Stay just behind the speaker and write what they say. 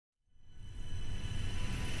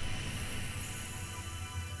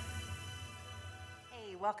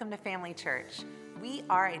welcome to Family Church. We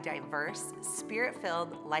are a diverse,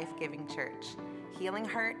 spirit-filled, life-giving church, healing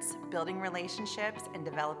hearts, building relationships, and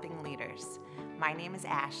developing leaders. My name is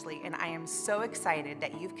Ashley, and I am so excited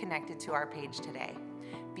that you've connected to our page today.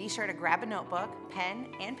 Be sure to grab a notebook, pen,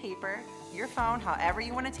 and paper, your phone, however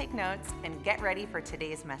you want to take notes, and get ready for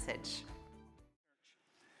today's message.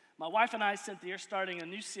 My wife and I, Cynthia, are starting a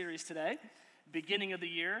new series today, beginning of the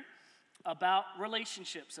year, about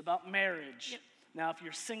relationships, about marriage. Yep. Now, if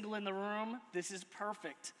you're single in the room, this is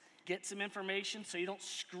perfect. Get some information so you don't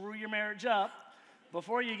screw your marriage up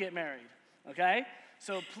before you get married, okay?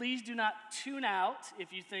 So please do not tune out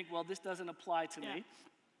if you think, well, this doesn't apply to me.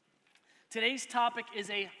 Today's topic is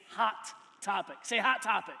a hot topic. Say hot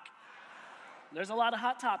topic. There's a lot of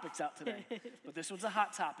hot topics out today, but this one's a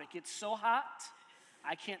hot topic. It's so hot,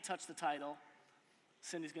 I can't touch the title.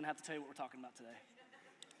 Cindy's going to have to tell you what we're talking about today.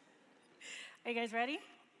 Are you guys ready?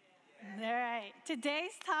 All right. Today's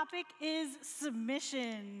topic is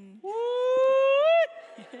submission.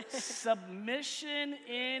 Submission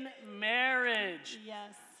in marriage.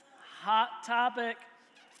 Yes. Hot topic.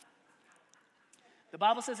 The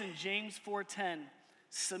Bible says in James 4:10,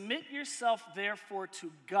 submit yourself therefore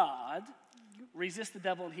to God, resist the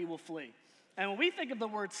devil and he will flee. And when we think of the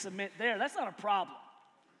word submit there, that's not a problem.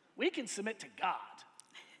 We can submit to God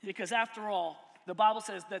because after all, the Bible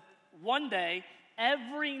says that one day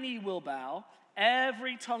every knee will bow,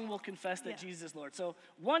 every tongue will confess that Jesus is Lord. So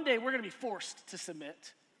one day we're going to be forced to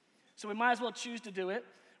submit. So we might as well choose to do it.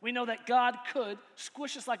 We know that God could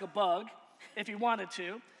squish us like a bug if he wanted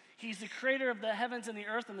to. He's the creator of the heavens and the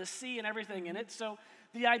earth and the sea and everything in it. So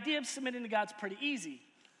the idea of submitting to God's pretty easy.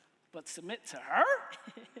 But submit to her?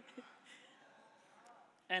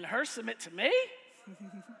 And her submit to me?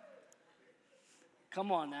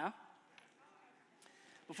 Come on now.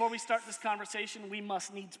 Before we start this conversation, we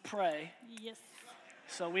must needs pray. Yes.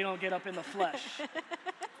 So we don't get up in the flesh.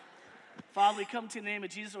 Father, we come to you in the name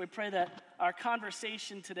of Jesus, and we pray that our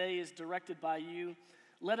conversation today is directed by you.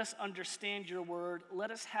 Let us understand your word. Let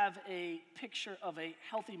us have a picture of a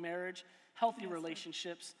healthy marriage, healthy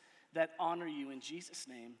relationships that honor you in Jesus'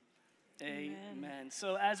 name. Amen.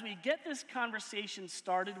 So as we get this conversation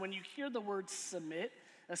started, when you hear the word submit,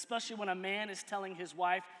 especially when a man is telling his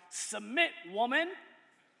wife, submit, woman.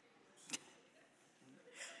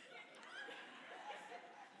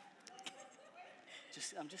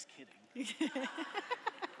 I'm just kidding.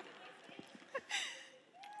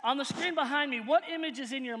 On the screen behind me, what image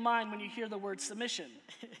is in your mind when you hear the word submission?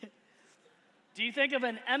 Do you think of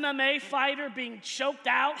an MMA fighter being choked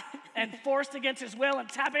out and forced against his will and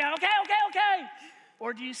tapping out, okay?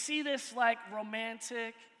 Or do you see this like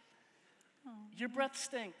romantic, your breath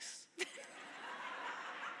stinks,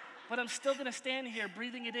 but I'm still going to stand here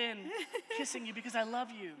breathing it in, kissing you because I love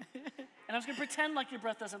you. And I'm just going to pretend like your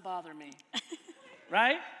breath doesn't bother me.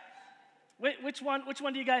 Right? Which one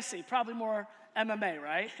do you guys see? Probably more MMA,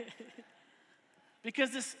 right?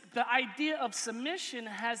 Because the idea of submission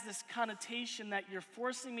has this connotation that you're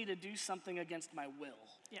forcing me to do something against my will.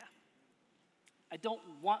 Yeah. I don't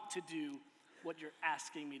want to do what you're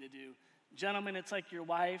asking me to do. Gentlemen, it's like your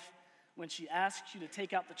wife when she asks you to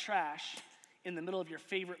take out the trash in the middle of your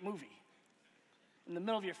favorite movie, in the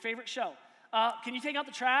middle of your favorite show. Can you take out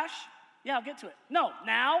the trash? Yeah, I'll get to it. No,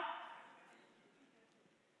 now?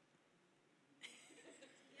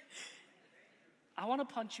 I want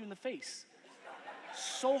to punch you in the face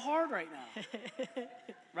so hard right now,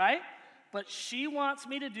 right? But she wants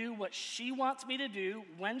me to do what she wants me to do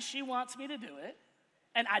when she wants me to do it,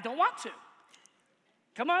 and I don't want to.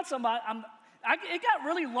 Come on, somebody. It got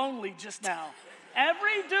really lonely just now.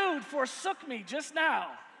 Every dude forsook me just now.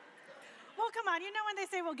 Well, come on. You know when they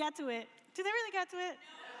say we'll get to it. Do they really get to it?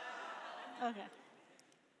 Okay.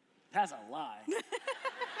 That's a lie.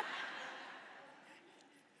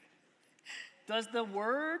 Does the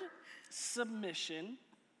word submission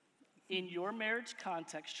in your marriage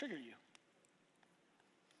context trigger you?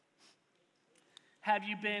 Have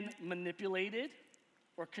you been manipulated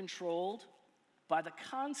or controlled by the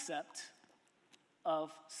concept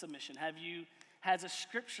of submission? Has a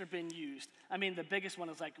scripture been used? I mean, the biggest one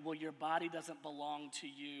is like, well, your body doesn't belong to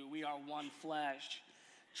you. We are one flesh.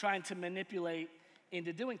 Trying to manipulate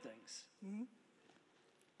into doing things. Mm-hmm.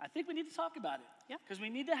 I think we need to talk about it. Yeah. Because we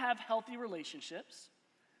need to have healthy relationships.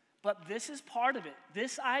 But this is part of it.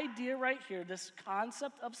 This idea right here, this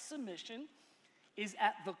concept of submission, is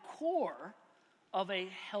at the core of a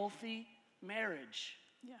healthy marriage.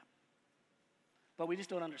 Yeah. But we just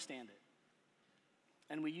don't understand it.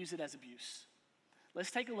 And we use it as abuse. Let's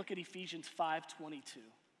take a look at Ephesians 5:22.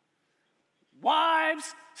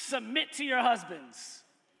 Wives, submit to your husbands.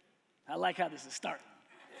 I like how this is starting.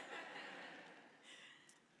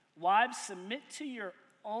 Wives, submit to your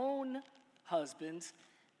own husbands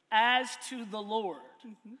as to the Lord.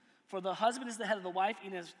 For the husband is the head of the wife,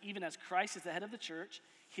 even as Christ is the head of the church,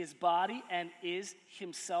 his body, and is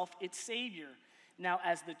himself its Savior. Now,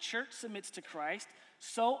 as the church submits to Christ,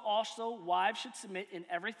 so also wives should submit in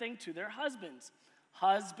everything to their husbands.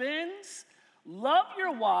 Husbands, love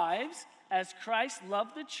your wives as Christ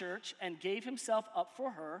loved the church and gave himself up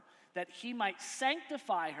for her, that he might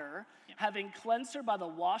sanctify her, having cleansed her by the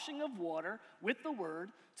washing of water with the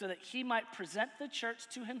word, so that he might present the church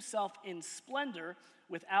to himself in splendor,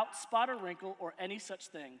 without spot or wrinkle or any such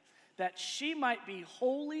thing, that she might be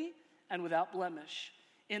holy and without blemish.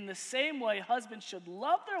 In the same way, husbands should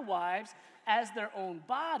love their wives as their own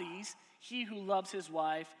bodies. He who loves his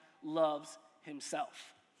wife loves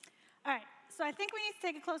himself. All right, so I think we need to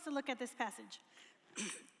take a closer look at this passage.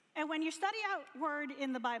 And when you study out word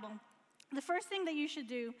in the Bible, the first thing that you should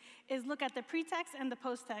do is look at the pretext and the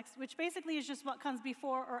post-text, which basically is just what comes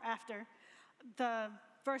before or after the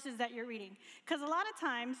verses that you're reading. Because a lot of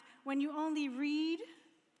times, when you only read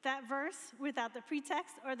that verse without the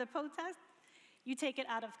pretext or the post-text, you take it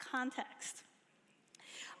out of context.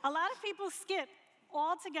 A lot of people skip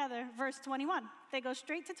altogether verse 21. They go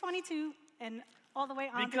straight to 22 and all the way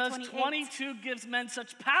on to 28. Because 22 gives men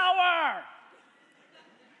such power.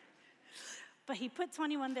 But he put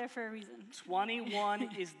 21 there for a reason. 21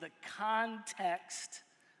 is the context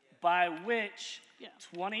by which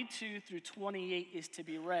 22 through 28 is to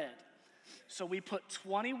be read. So we put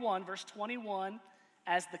 21, verse 21,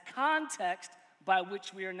 as the context by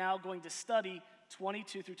which we are now going to study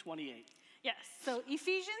 22 through 28. Yes, so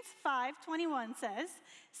Ephesians 5:21 says,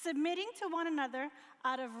 submitting to one another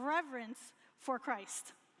out of reverence for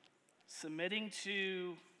Christ. Submitting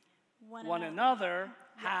to one another.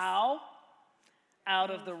 Yes. How?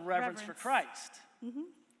 Out of the reverence for Christ. Mm-hmm.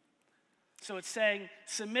 So it's saying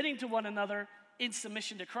submitting to one another in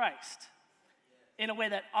submission to Christ in a way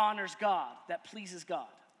that honors God, that pleases God.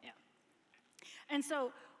 Yeah. And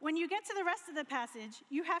so when you get to the rest of the passage,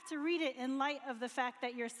 you have to read it in light of the fact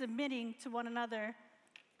that you're submitting to one another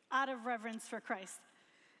out of reverence for Christ.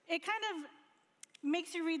 It kind of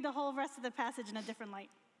makes you read the whole rest of the passage in a different light.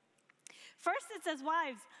 First, it says,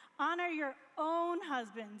 wives, honor your own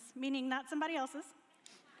husbands, meaning not somebody else's.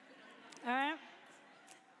 All right?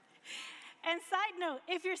 And side note,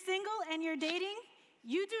 if you're single and you're dating,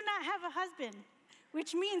 you do not have a husband,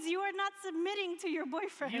 which means you are not submitting to your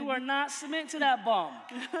boyfriend. You are not submitting to that bum.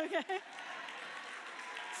 Okay?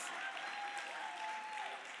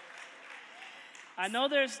 I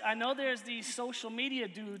know there's these social media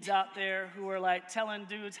dudes out there who are like telling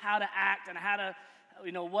dudes how to act and how to,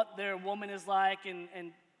 what their woman is like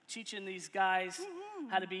and teaching these guys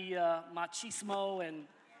how to be machismo and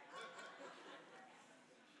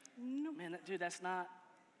No. man, dude, that's not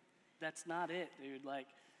it, dude. Like,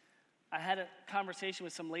 I had a conversation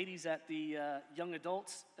with some ladies at the young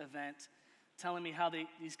adults event telling me how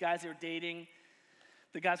these guys they were dating,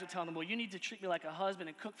 the guys were telling them, well, you need to treat me like a husband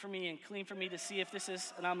and cook for me and clean for me to see if this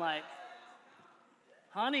is, and I'm like,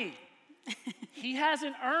 honey, he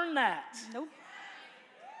hasn't earned that. Nope.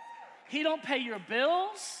 He don't pay your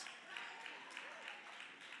bills.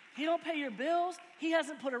 He don't pay your bills. He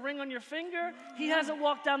hasn't put a ring on your finger. He hasn't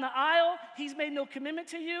walked down the aisle. He's made no commitment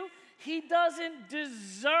to you. He doesn't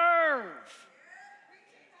deserve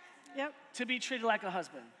to be treated like a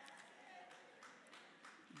husband.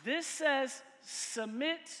 This says,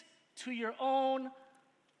 submit to your own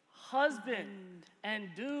husband. And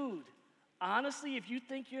dude, honestly, if you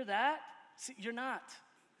think you're that, see, you're not.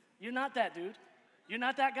 You're not that, dude. You're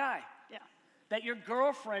not that guy. Yeah. That your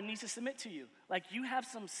girlfriend needs to submit to you. Like you have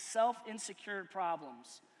some self-insecure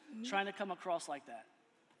problems trying to come across like that.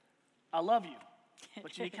 I love you,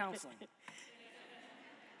 but you need counseling.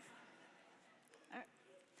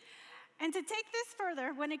 And to take this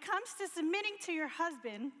further, when it comes to submitting to your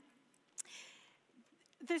husband,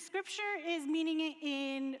 the scripture is meaning it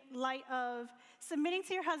in light of submitting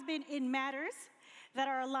to your husband in matters that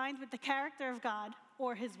are aligned with the character of God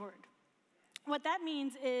or his word. What that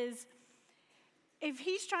means is if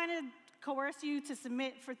he's trying to coerce you to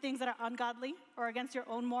submit for things that are ungodly or against your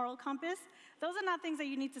own moral compass, those are not things that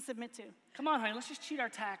you need to submit to. Come on, honey, let's just cheat our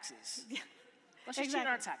taxes. Let's just cheat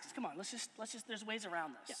our taxes. Come on, let's just, there's ways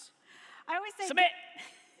around this. Yeah. I always say, submit.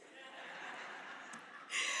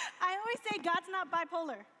 I always say God's not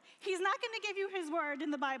bipolar. He's not going to give you his word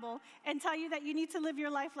in the Bible and tell you that you need to live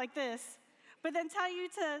your life like this, but then tell you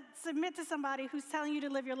to submit to somebody who's telling you to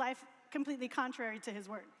live your life completely contrary to his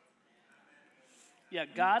word. Yeah,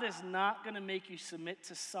 God is not going to make you submit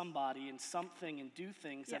to somebody and something and do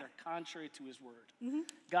things that Yeah. are contrary to his word.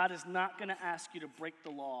 God is not going to ask you to break the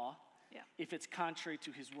law Yeah. if it's contrary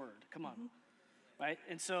to his word. Come on. Right?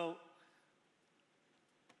 And so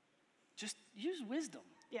just use wisdom.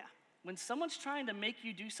 Yeah. When someone's trying to make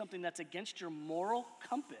you do something that's against your moral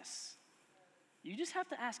compass, you just have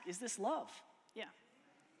to ask, is this love? Yeah.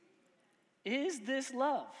 Is this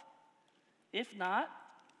love? If not,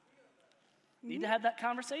 need to have that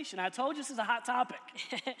conversation. I told you this is a hot topic,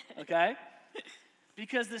 okay?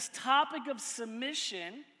 Because this topic of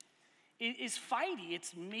submission is fighty.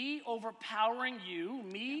 It's me overpowering you,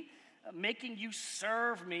 me making you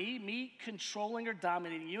serve me controlling or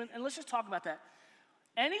dominating you. And let's just talk about that.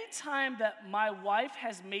 Anytime that my wife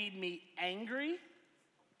has made me angry,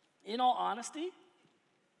 in all honesty,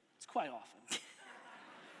 it's quite often.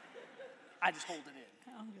 I just hold it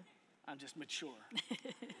in. Oh, good. I'm just mature.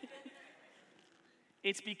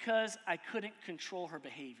 It's because I couldn't control her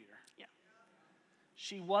behavior. Yeah.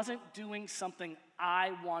 She wasn't doing something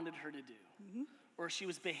I wanted her to do. Or she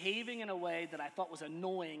was behaving in a way that I thought was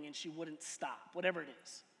annoying and she wouldn't stop, whatever it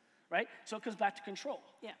is, right? So it comes back to control.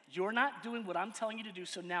 Yeah. You're not doing what I'm telling you to do,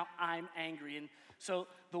 so now I'm angry. And so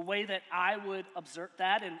the way that I would observe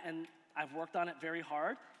that, and I've worked on it very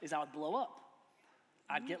hard, is I would blow up.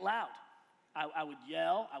 I'd get loud. I would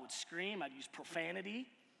yell, I would scream, I'd use profanity.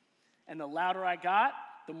 And the louder I got,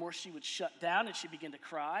 the more she would shut down and she'd begin to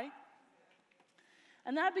cry.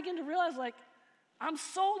 And then I began to realize, like, I'm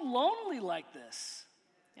so lonely like this.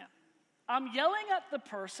 Yeah. I'm yelling at the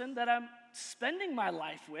person that I'm spending my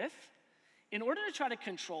life with in order to try to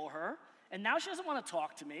control her, and now she doesn't want to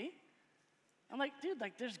talk to me. I'm like, dude,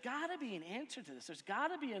 like, there's got to be an answer to this. There's got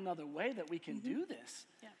to be another way that we can do this.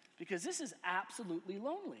 Yeah. Because this is absolutely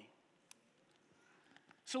lonely.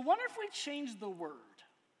 So wonder if we change the word.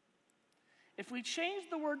 If we change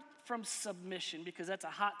the word from submission, because that's a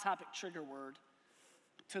hot topic trigger word,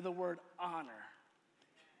 to the word honor.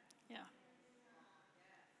 Yeah.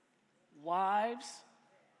 Wives,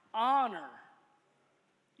 honor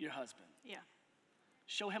your husband. Yeah.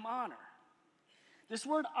 Show him honor. This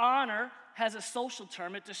word honor has a social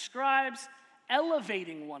term. It describes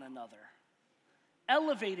elevating one another.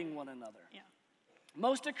 Elevating one another. Yeah.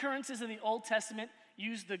 Most occurrences in the Old Testament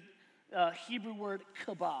use the Hebrew word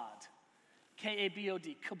kabod,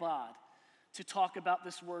 K-A-B-O-D, kabod, to talk about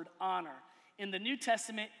this word honor. In the New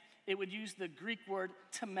Testament, it would use the Greek word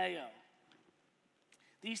timeo.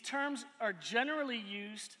 These terms are generally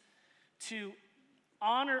used to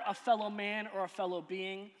honor a fellow man or a fellow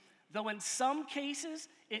being, though in some cases,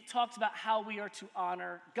 it talks about how we are to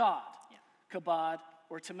honor God, kabod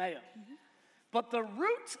or timeo. But the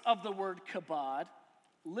root of the word kabod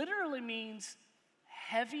literally means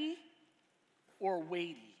heavy or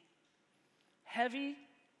weighty. Heavy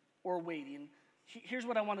or weighty. And here's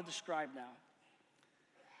what I want to describe now.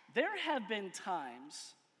 There have been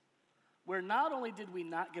times where not only did we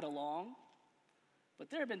not get along, but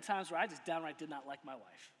there have been times where I just downright did not like my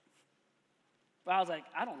wife. But I was like,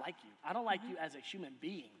 I don't like you. I don't like you as a human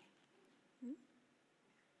being.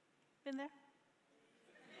 Been there?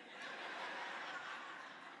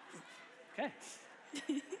 Okay.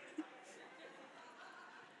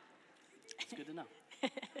 It's good to know.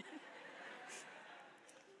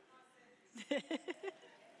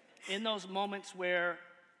 In those moments where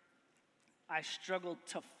I struggled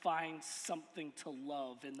to find something to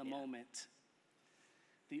love in the moment,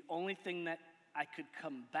 the only thing that I could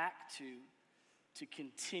come back to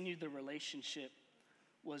continue the relationship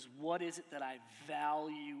was, what is it that I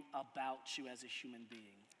value about you as a human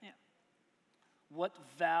being? Yeah. What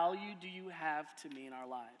value do you have to me in our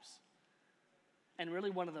lives? And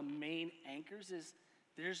really one of the main anchors is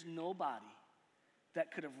there's nobody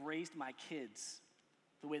that could have raised my kids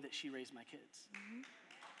the way that she raised my kids.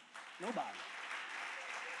 Nobody.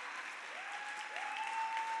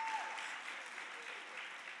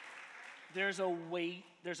 There's a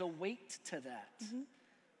weight to that.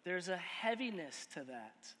 There's a heaviness to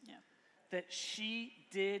that. Yeah. That she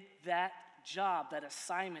did that job, that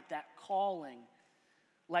assignment, that calling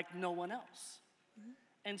like no one else.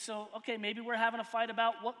 And so, okay, maybe we're having a fight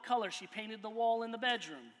about what color she painted the wall in the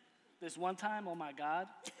bedroom. This one time, oh my God.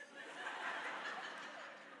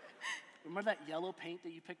 Remember that yellow paint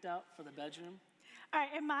that you picked out for the bedroom? All right,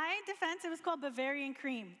 in my defense, it was called Bavarian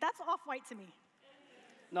cream. That's off-white to me.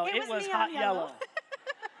 No, It it was was neon hot yellow. yellow.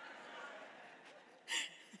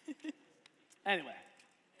 Anyway,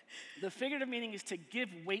 the figurative meaning is to give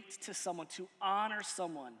weight to someone, to honor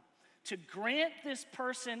someone, to grant this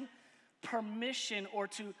person permission, or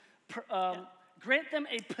to grant them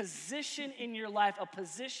a position in your life, a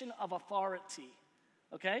position of authority.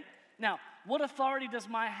 okay? Now, what authority does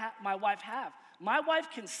my wife have? My wife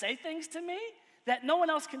can say things to me that no one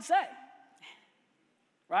else can say,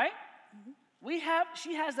 right?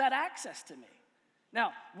 She has that access to me.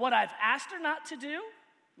 Now, what I've asked her not to do,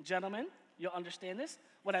 gentlemen, you'll understand this,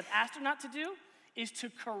 what I've asked her not to do is to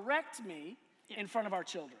correct me in front of our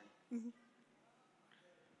children.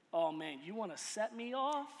 Oh man, you want to set me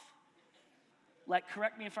off? Like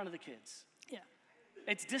correct me in front of the kids. Yeah.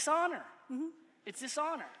 It's dishonor. It's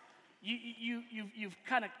dishonor. You've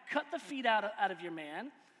kind of cut the feet out of your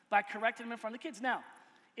man by correcting him in front of the kids. Now,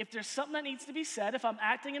 if there's something that needs to be said, if I'm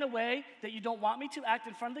acting in a way that you don't want me to act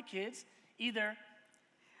in front of the kids, either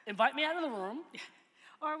invite me out of the room.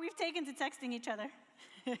 Or we've taken to texting each other.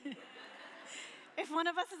 If one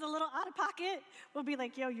of us is a little out of pocket, we'll be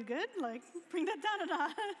like, yo, you good? Like, bring that down a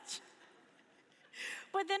notch.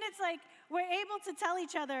 But then it's like, we're able to tell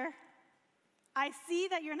each other, I see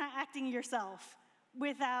that you're not acting yourself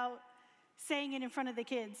without saying it in front of the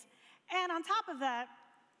kids. And on top of that,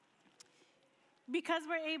 because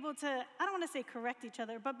we're able to, I don't want to say correct each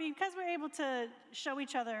other, but because we're able to show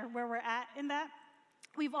each other where we're at in that,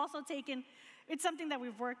 we've also taken, it's something that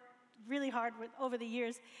we've worked really hard with over the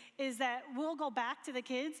years, is that we'll go back to the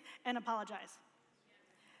kids and apologize.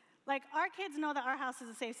 Like, our kids know that our house is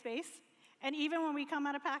a safe space, and even when we come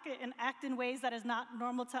out of pocket and act in ways that is not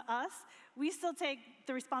normal to us, we still take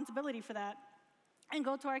the responsibility for that and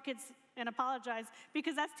go to our kids and apologize,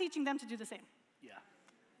 because that's teaching them to do the same. Yeah.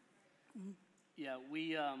 Yeah,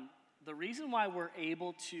 the reason why we're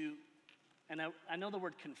able to, and I know the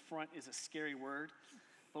word confront is a scary word,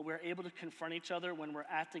 but we're able to confront each other when we're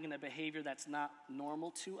acting in a behavior that's not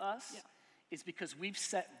normal to us, is because we've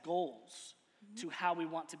set goals to how we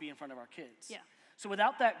want to be in front of our kids. Yeah. So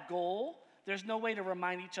without that goal, there's no way to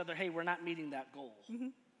remind each other, hey, we're not meeting that goal.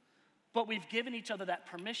 But we've given each other that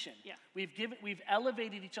permission. Yeah. We've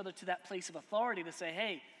elevated each other to that place of authority to say,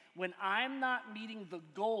 hey, when I'm not meeting the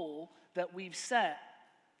goal that we've set,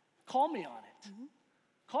 call me on it.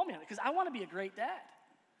 Call me on it, because I want to be a great dad.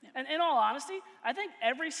 And in all honesty, I think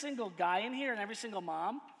every single guy in here and every single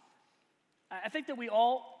mom, I think that we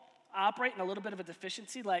all operate in a little bit of a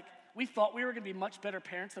deficiency. Like, we thought we were going to be much better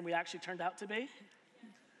parents than we actually turned out to be.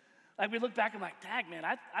 Like, we look back and like, dag, man,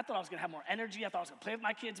 I thought I was going to have more energy. I thought I was going to play with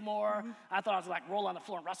my kids more. I thought I was like roll on the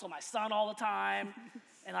floor and wrestle my son all the time.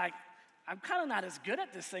 And like, I'm kind of not as good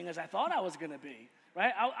at this thing as I thought I was going to be,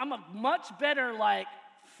 right? I'm a much better, like,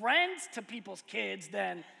 friends to people's kids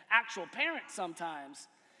than actual parents sometimes.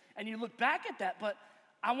 And you look back at that, but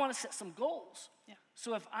I want to set some goals. Yeah.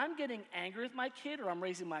 So if I'm getting angry with my kid, or I'm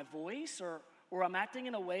raising my voice, or I'm acting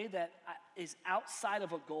in a way that is outside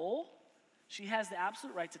of a goal, she has the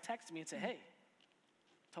absolute right to text me and say, hey,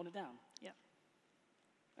 tone it down. Yeah.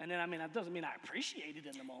 And then, I mean, that doesn't mean I appreciate it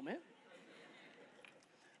in the moment.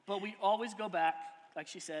 But we always go back, like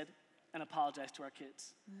she said, and apologize to our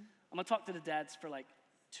kids. I'm going to talk to the dads for like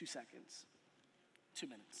 2 seconds, 2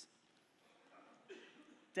 minutes.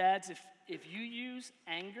 Dads, if you use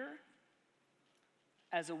anger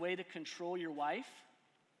as a way to control your wife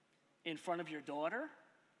in front of your daughter,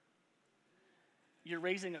 you're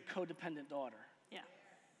raising a codependent daughter. Yeah.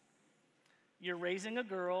 You're raising a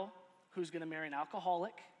girl who's going to marry an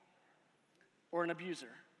alcoholic or an abuser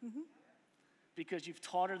because you've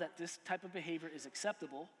taught her that this type of behavior is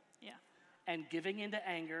acceptable, and giving into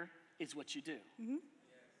anger is what you do.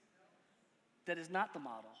 That is not the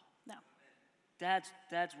model. No. Dads,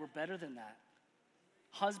 we're better than that.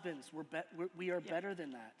 Husbands, we are better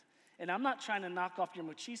than that. And I'm not trying to knock off your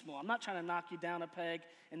machismo. I'm not trying to knock you down a peg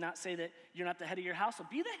and not say that you're not the head of your household.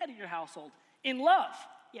 Be the head of your household in love.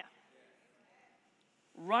 Yeah.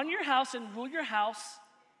 Run your house and rule your house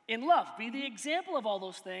in love. Be the example of all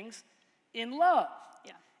those things in love.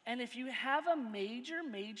 Yeah. And if you have a major,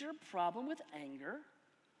 major problem with anger,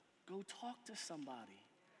 go talk to somebody.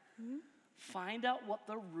 Find out what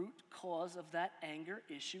the root cause of that anger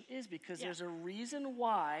issue is, because there's a reason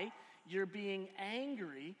why you're being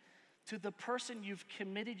angry to the person you've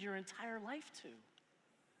committed your entire life to.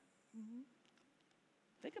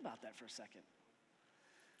 Think about that for a second.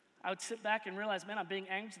 I would sit back and realize, man, I'm being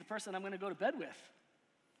angry to the person I'm going to go to bed with.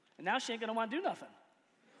 And now she ain't going to want to do nothing.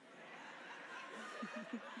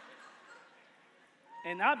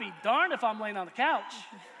 And I'll be darned if I'm laying on the couch.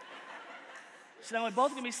 So then we're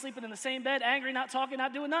both going to be sleeping in the same bed, angry, not talking,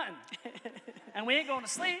 not doing nothing. And we ain't going to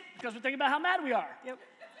sleep because we're thinking about how mad we are. Yep.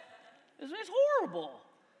 It's horrible.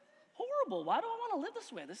 Horrible. Why do I want to live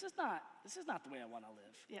this way? This is not the way I want to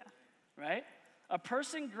live. Yeah. Right? A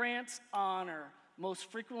person grants honor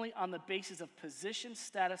most frequently on the basis of position,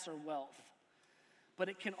 status, or wealth. But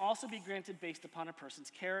it can also be granted based upon a person's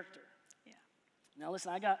character. Yeah. Now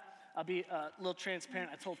listen, I'll be a little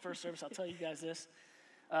transparent. I told first service, I'll tell you guys this.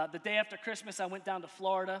 The day after Christmas, I went down to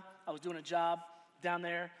Florida. I was doing a job down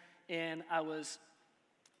there, and I was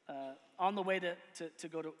on the way to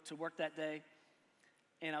go to work that day,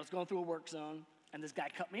 and I was going through a work zone, and this guy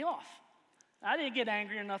cut me off. I didn't get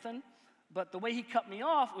angry or nothing, but the way he cut me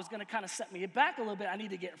off was going to kind of set me back a little bit. I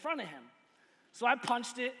needed to get in front of him. So I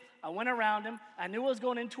punched it. I went around him. I knew I was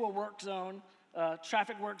going into a work zone,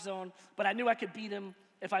 traffic work zone, but I knew I could beat him.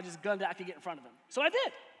 If I just gunned it, I could get in front of him. So I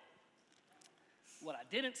did. What I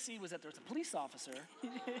didn't see was that there was a police officer,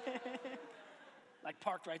 like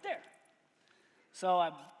parked right there. So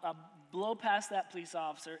I blow past that police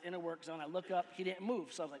officer in a work zone. I look up. He didn't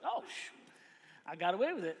move. So I was like, oh, I got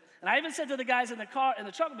away with it. And I even said to the guys in the truck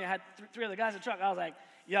with me, I had three other guys in the truck, I was like,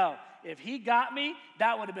 yo, if he got me,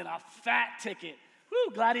 that would have been a fat ticket.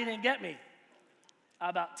 Woo, glad he didn't get me.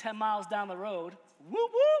 About 10 miles down the road,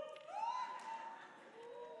 whoop, whoop.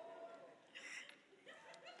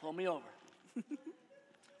 Pull me over.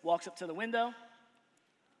 Walks up to the window.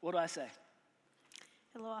 What do I say?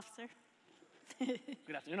 Hello, officer.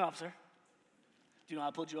 Good afternoon, officer. Do you know how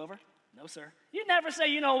I pulled you over? No, sir. You never say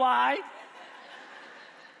you know why.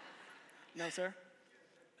 No, sir.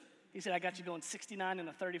 He said, I got you going 69 in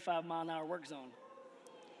a 35-mile-an-hour work zone.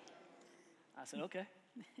 I said, okay.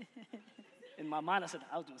 In my mind, I said,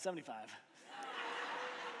 I was doing 75.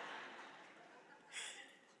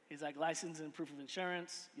 He's like, license and proof of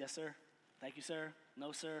insurance. Yes, sir. Thank you, sir.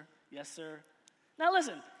 No, sir. Yes, sir. Now,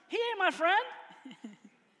 listen, he ain't my friend.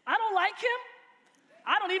 I don't like him.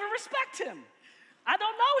 I don't even respect him. I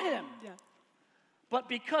don't know him. Yeah. But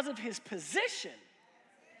because of his position,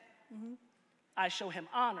 I show him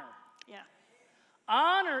honor. Yeah.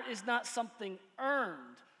 Honor is not something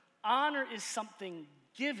earned. Honor is something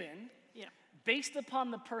given based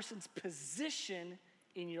upon the person's position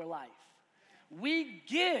in your life. We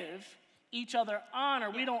give each other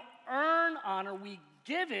honor. We don't earn honor. We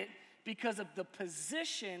give it because of the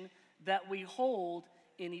position that we hold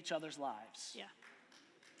in each other's lives. Yeah.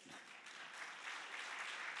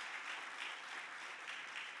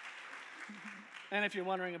 And if you're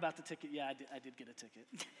wondering about the ticket, yeah, I did get a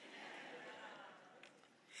ticket.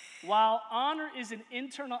 While honor is an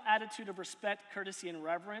internal attitude of respect, courtesy, and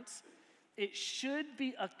reverence, it should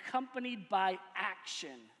be accompanied by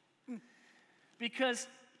action. Because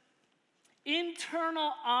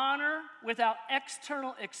internal honor without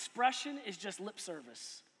external expression is just lip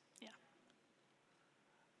service. Yeah.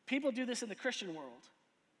 People do this in the Christian world.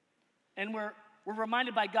 And we're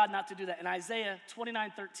reminded by God not to do that. In Isaiah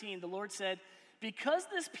 29:13, the Lord said, because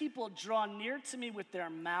this people draw near to me with their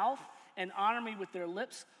mouth and honor me with their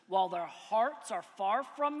lips, while their hearts are far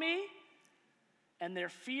from me, and their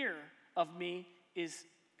fear of me is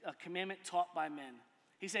a commandment taught by men.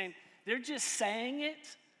 He's saying, they're just saying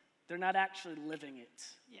it, they're not actually living it.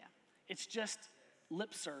 Yeah. It's just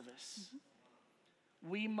lip service.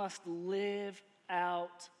 We must live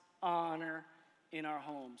out honor in our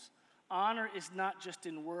homes. Honor is not just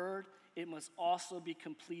in word, it must also be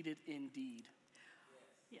completed in deed.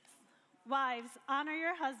 Yes. Wives, honor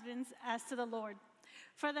your husbands as to the Lord.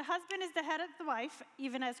 For the husband is the head of the wife,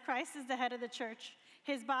 even as Christ is the head of the church,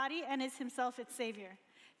 his body, and is himself its Savior.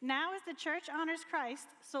 Now as the church honors Christ,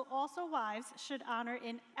 so also wives should honor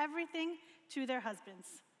in everything to their husbands.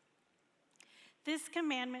 This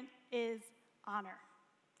commandment is honor.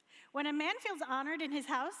 When a man feels honored in his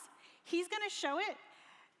house, he's going to show it,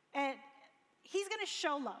 and he's going to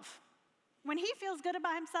show love. When he feels good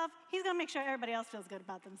about himself, he's going to make sure everybody else feels good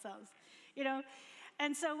about themselves, you know?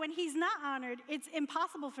 And so when he's not honored, it's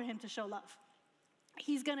impossible for him to show love.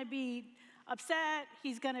 He's going to be upset.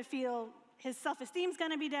 He's going to feel his self-esteem's going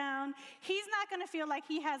to be down. He's not going to feel like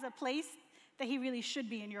he has a place that he really should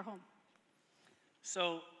be in your home.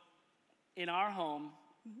 So in our home,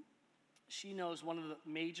 she knows one of the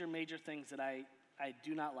major things that I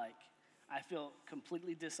do not like. I feel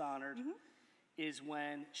completely dishonored is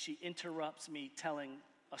when she interrupts me telling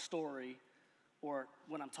a story or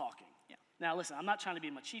when I'm talking. Yeah. Now, listen, I'm not trying to be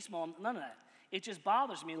machismo, none of that. It just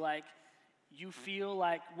bothers me like you feel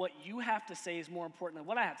like what you have to say is more important than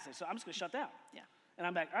what I have to say, so I'm just going to shut down. Yeah. And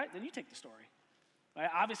I'm like, all right, then you take the story. Right?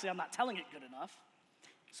 Obviously, I'm not telling it good enough,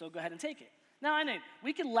 so go ahead and take it. Now, I mean,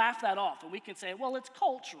 we can laugh that off, and we can say, well, it's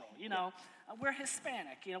cultural, you know. We're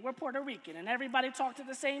Hispanic, you know, we're Puerto Rican, and everybody talked at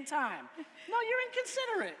the same time. No, you're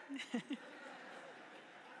inconsiderate.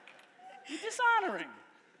 You're dishonoring.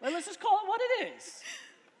 Well, let's just call it what it is,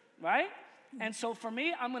 right? And so for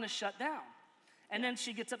me, I'm going to shut down. And then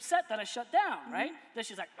she gets upset that I shut down, right? Then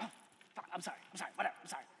she's like, oh, fuck, I'm sorry, whatever, I'm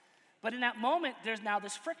sorry. But in that moment, there's now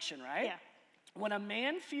this friction, right? Yeah. When a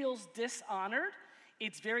man feels dishonored,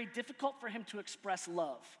 it's very difficult for him to express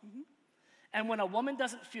love. And when a woman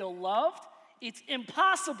doesn't feel loved, it's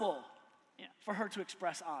impossible for her to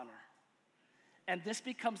express honor. And this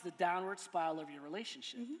becomes the downward spiral of your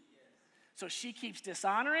relationship. So she keeps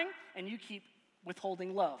dishonoring, and you keep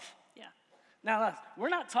withholding love. Yeah. Now, we're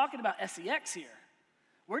not talking about sex here.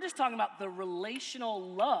 We're just talking about the relational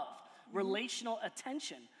love, relational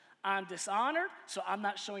attention. I'm dishonored, so I'm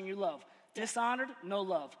not showing you love. Dishonored, no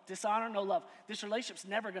love. Dishonor, no love. This relationship's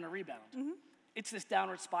never going to rebound. It's this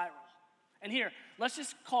downward spiral. And here, let's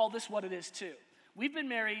just call this what it is too. We've been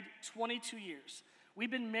married 22 years. We've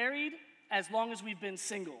been married as long as we've been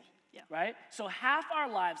single, right? So half our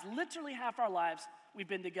lives, literally half our lives, we've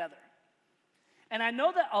been together. And I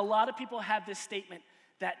know that a lot of people have this statement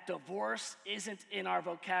that divorce isn't in our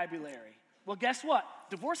vocabulary. Well, guess what?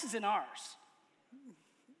 Divorce is in ours.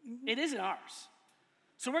 It is in ours.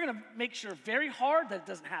 So we're going to make sure very hard that it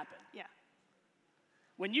doesn't happen. Yeah.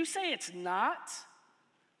 When you say it's not,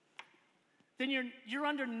 then you're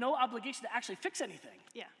under no obligation to actually fix anything.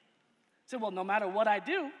 Yeah. So, well, no matter what I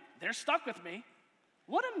do, they're stuck with me.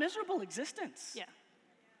 What a miserable existence. Yeah.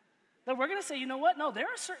 That we're going to say, you know what? No, there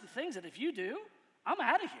are certain things that if you do, I'm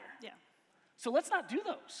out of here. Yeah. So let's not do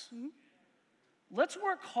those. Let's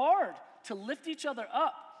work hard to lift each other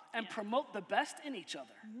up and promote the best in each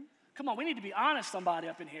other. Come on, we need to be honest, somebody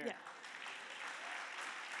up in here. Yeah.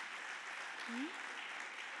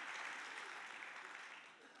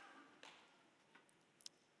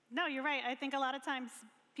 No, you're right. I think a lot of times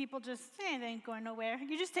people just say they ain't going nowhere.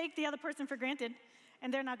 You just take the other person for granted,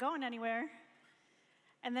 and they're not going anywhere.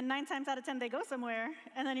 And then 9 times out of 10, they go somewhere,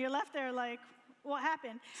 and then you're left there like, what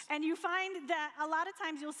happened? And you find that a lot of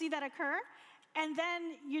times you'll see that occur, and then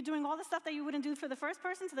you're doing all the stuff that you wouldn't do for the first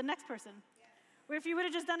person to the next person. Where if you would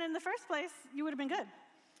have just done it in the first place, you would have been good.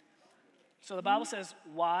 So the Bible says,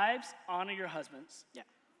 wives, honor your husbands. Yeah.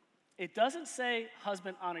 It doesn't say,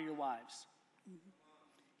 husband, honor your wives.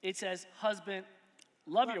 It says, husband,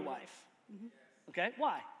 love your wife. Okay,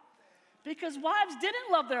 why? Because wives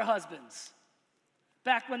didn't love their husbands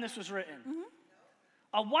back when this was written.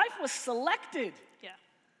 A wife was selected. Yeah.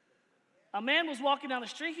 A man was walking down the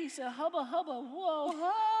street. He said, hubba, hubba, whoa,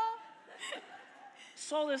 huh?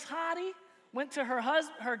 Saw this hottie, went to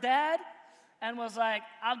her dad, and was like,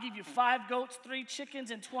 I'll give you 5 goats, 3 chickens,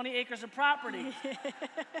 and 20 acres of property.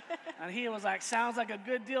 And he was like, sounds like a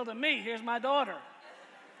good deal to me. Here's my daughter.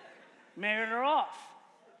 Married her off.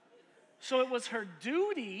 So it was her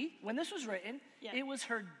duty, when this was written, it was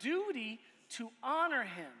her duty to honor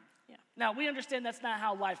him. Yeah. Now, we understand that's not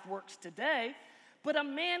how life works today, but a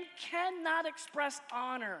man cannot express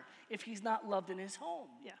honor if he's not loved in his home.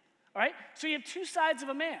 Yeah. All right? So you have 2 sides of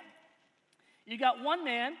a man. You got one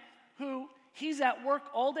man who he's at work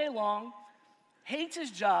all day long, hates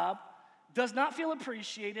his job, does not feel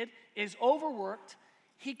appreciated, is overworked.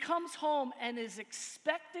 He comes home and is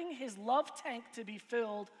expecting his love tank to be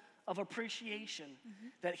filled of appreciation,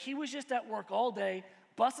 that he was just at work all day,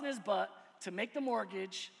 busting his butt to make the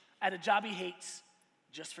mortgage at a job he hates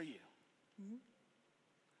just for you.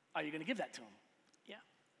 Are you going to give that to him?